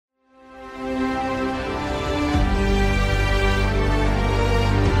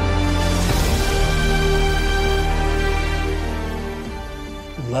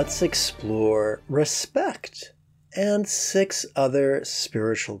let's explore respect and 6 other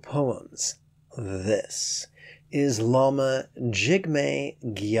spiritual poems. This is Lama Jigme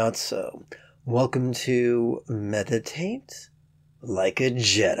Gyatso. Welcome to Meditate Like a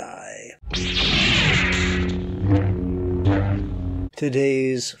Jedi.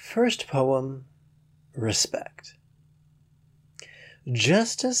 Today's first poem, Respect.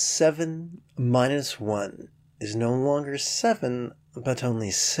 Just as 7 minus 1 is no longer 7, but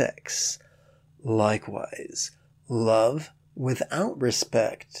only 6. Likewise, love without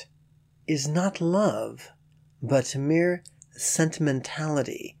respect is not love, but mere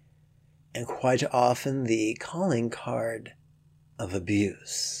sentimentality, and quite often the calling card of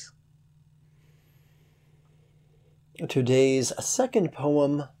abuse. Today's second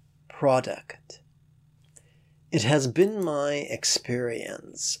poem, Product. It has been my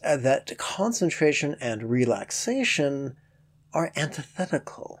experience that concentration and relaxation are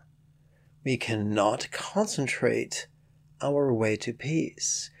antithetical. We cannot concentrate our way to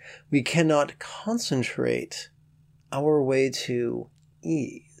peace. We cannot concentrate our way to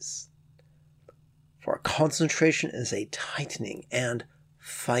ease. For concentration is a tightening and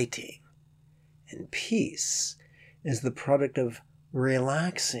fighting, and peace is the product of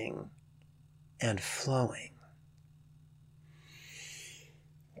relaxing and flowing.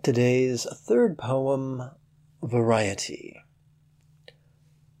 Today's third poem, Variety.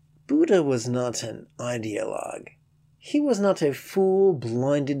 Buddha was not an ideologue. He was not a fool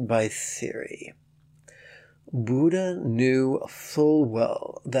blinded by theory. Buddha knew full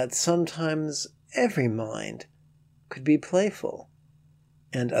well that sometimes every mind could be playful,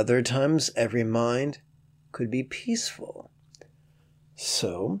 and other times every mind could be peaceful.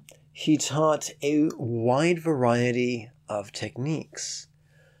 So he taught a wide variety of techniques.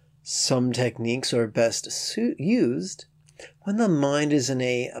 Some techniques are best used when the mind is in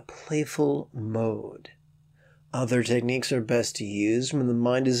a playful mode. Other techniques are best used when the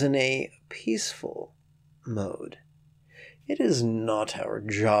mind is in a peaceful mode. It is not our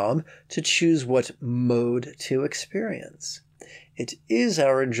job to choose what mode to experience. It is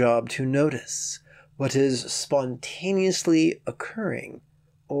our job to notice what is spontaneously occurring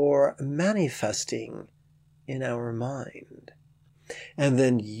or manifesting in our mind, and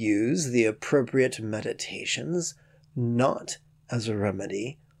then use the appropriate meditations not as a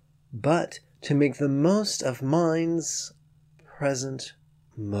remedy, but to make the most of mind's present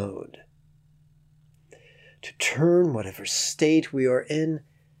mode. To turn whatever state we are in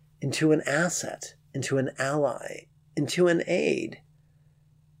into an asset, into an ally, into an aid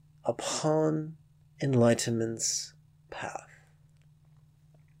upon enlightenment's path.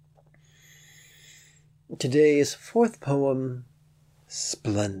 Today's fourth poem,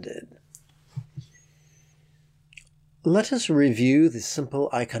 Splendid. Let us review the simple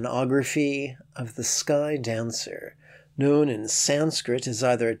iconography of the sky dancer, known in Sanskrit as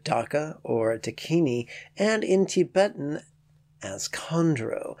either Dhaka or Dakini, and in Tibetan as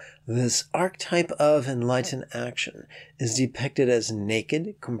Khandro. This archetype of enlightened action is depicted as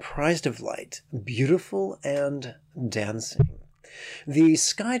naked, comprised of light, beautiful, and dancing. The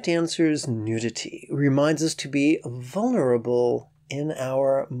sky dancer's nudity reminds us to be vulnerable in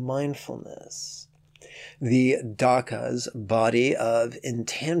our mindfulness. The Dhaka's body of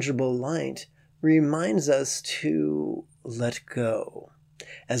intangible light reminds us to let go,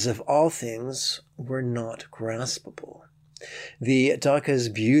 as if all things were not graspable. The Dhaka's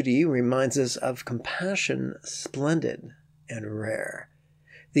beauty reminds us of compassion, splendid and rare.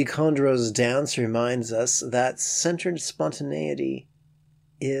 The Khandro's dance reminds us that centered spontaneity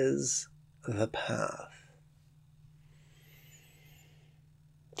is the path.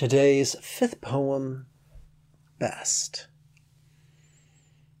 Today's fifth poem, Best.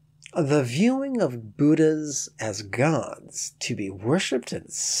 The viewing of Buddhas as gods to be worshipped and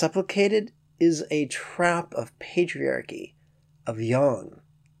supplicated is a trap of patriarchy, of yang,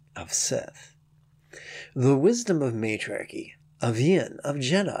 of Sith. The wisdom of matriarchy, of yin, of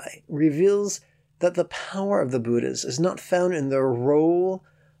Jedi, reveals that the power of the Buddhas is not found in their role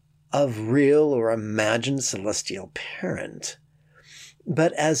of real or imagined celestial parent,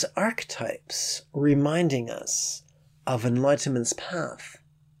 but as archetypes reminding us of enlightenment's path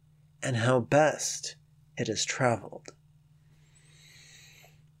and how best it is traveled.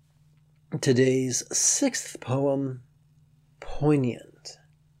 Today's sixth poem, Poignant.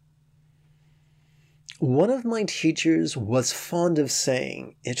 One of my teachers was fond of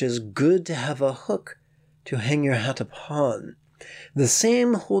saying, "It is good to have a hook to hang your hat upon." The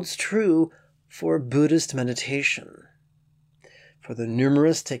same holds true for Buddhist meditation. For the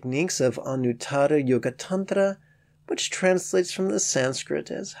numerous techniques of Anuttara Yoga Tantra, which translates from the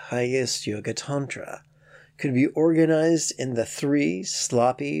Sanskrit as highest yoga tantra, could be organized in the 3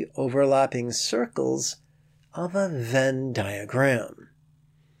 sloppy overlapping circles of a Venn diagram.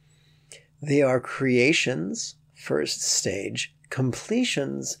 They are creation's first stage,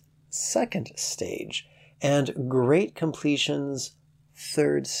 completion's second stage, and great completion's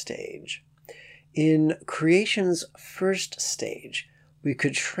third stage. In creation's first stage, we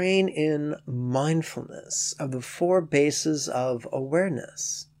could train in mindfulness of the 4 bases of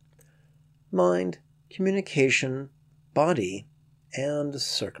awareness: mind, communication, body, and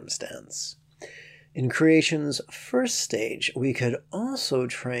circumstance. In creation's first stage, we could also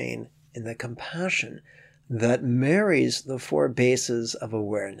train in the compassion that marries the 4 bases of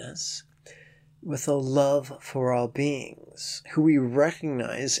awareness with a love for all beings, who we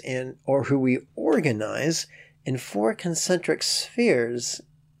recognize in, or who we organize in 4 concentric spheres,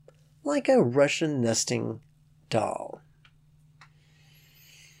 like a Russian nesting doll.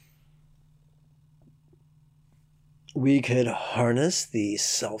 We could harness the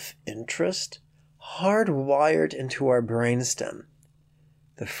self-interest hardwired into our brainstem,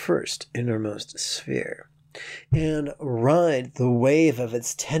 the first innermost sphere, and ride the wave of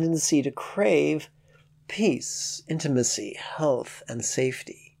its tendency to crave peace, intimacy, health, and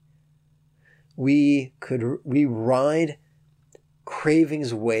safety. We ride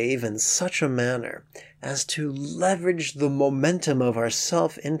craving's wave in such a manner as to leverage the momentum of our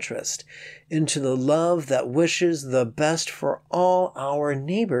self-interest into the love that wishes the best for all our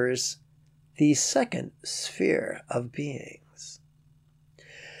neighbors, the second sphere of beings.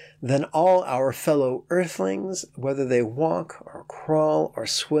 Then all our fellow earthlings, whether they walk or crawl or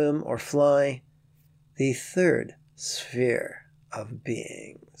swim or fly, the third sphere of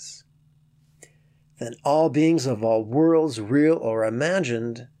beings. Then all beings of all worlds, real or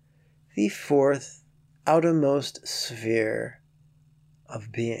imagined, the fourth outermost sphere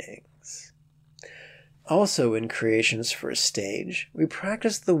of beings. Also in creation's first stage, we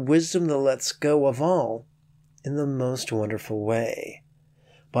practice the wisdom that lets go of all in the most wonderful way,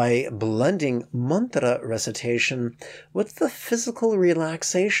 by blending mantra recitation with the physical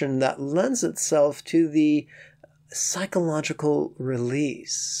relaxation that lends itself to the psychological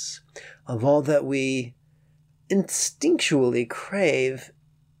release of all that we instinctually crave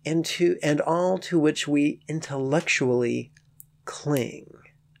and all to which we intellectually cling.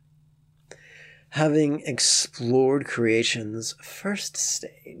 Having explored creation's first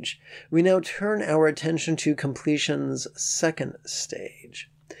stage, we now turn our attention to completion's second stage.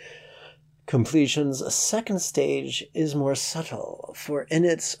 Completion's second stage is more subtle, for in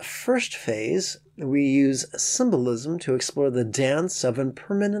its first phase, we use symbolism to explore the dance of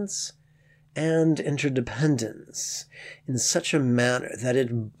impermanence and interdependence in such a manner that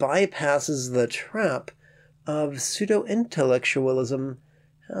it bypasses the trap of pseudo-intellectualism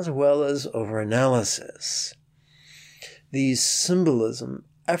as well as overanalysis. The symbolism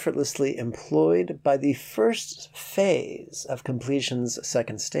effortlessly employed by the first phase of completion's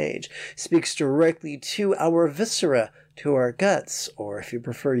second stage speaks directly to our viscera, to our guts, or if you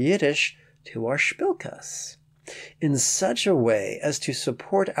prefer Yiddish, to our spilkas, in such a way as to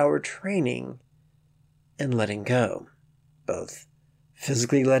support our training and letting go, both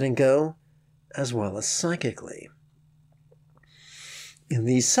physically letting go as well as psychically. In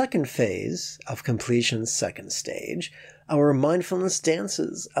the second phase of completion's second stage, our mindfulness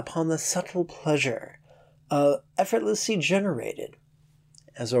dances upon the subtle pleasure effortlessly generated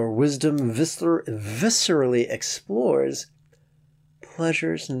as our wisdom viscerally explores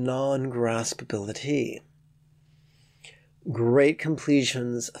pleasure's non-graspability. Great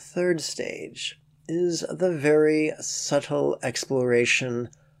completion's third stage is the very subtle exploration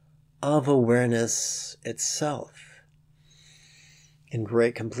of awareness itself. In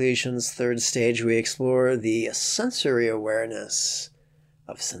Great Completion's third stage, we explore the sensory awareness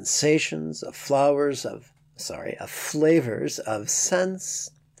of sensations, of flavors, of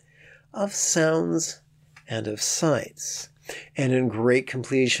sense, of sounds, and of sights. And in Great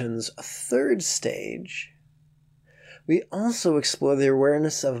Completion's third stage, we also explore the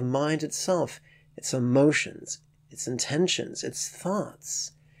awareness of mind itself, its emotions, its intentions, its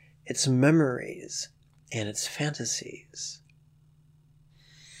thoughts, its memories, and its fantasies.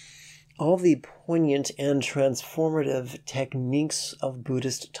 All the poignant and transformative techniques of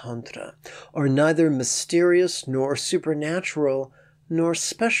Buddhist Tantra are neither mysterious nor supernatural nor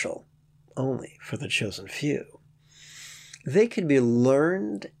special, only for the chosen few. They could be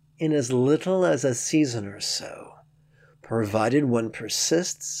learned in as little as a season or so, provided one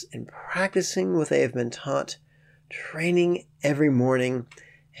persists in practicing what they have been taught, training every morning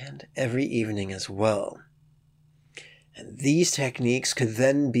and every evening as well. And these techniques could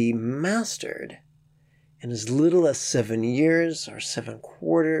then be mastered in as little as 7 years, or 7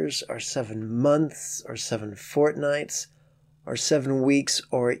 quarters, or 7 months, or 7 fortnights, or 7 weeks,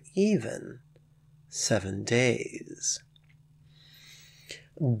 or even 7 days.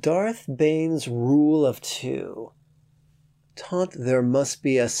 Darth Bane's rule of 2 taught there must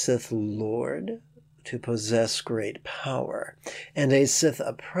be a Sith Lord to possess great power, and a Sith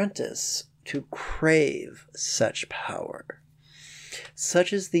apprentice to crave such power.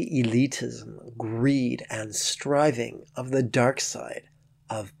 Such is the elitism, greed, and striving of the dark side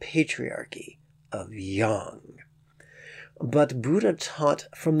of patriarchy, of Yang. But Buddha taught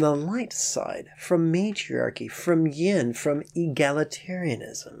from the light side, from matriarchy, from yin, from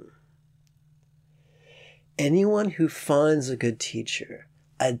egalitarianism. Anyone who finds a good teacher,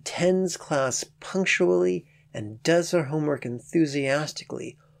 attends class punctually, and does their homework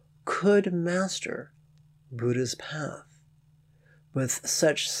enthusiastically could master Buddha's path with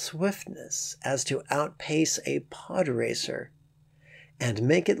such swiftness as to outpace a pod racer and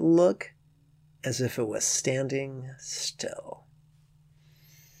make it look as if it was standing still.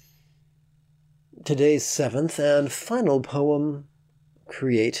 Today's 7th and final poem,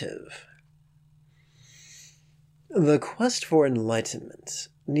 Creative. The quest for enlightenment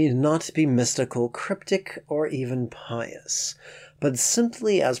need not be mystical, cryptic, or even pious, but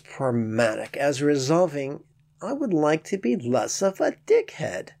simply as pragmatic as resolving, I would like to be less of a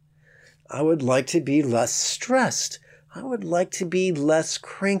dickhead. I would like to be less stressed. I would like to be less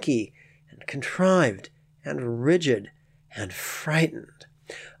cranky and contrived and rigid and frightened.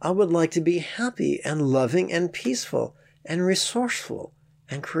 I would like to be happy and loving and peaceful and resourceful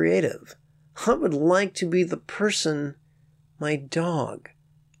and creative. I would like to be the person my dog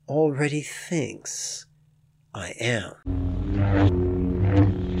already thinks I am.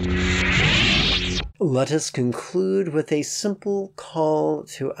 Let us conclude with a simple call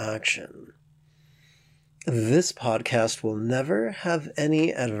to action. This podcast will never have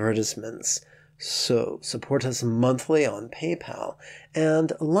any advertisements, so support us monthly on PayPal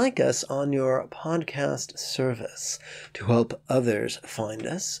and like us on your podcast service to help others find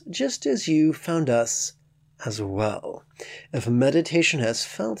us just as you found us as well. If meditation has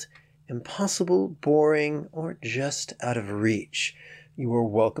felt impossible, boring, or just out of reach, you are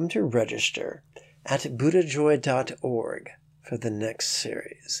welcome to register at buddhajoy.org for the next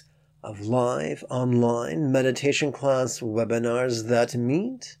series of live online meditation class webinars that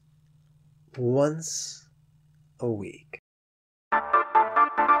meet once a week.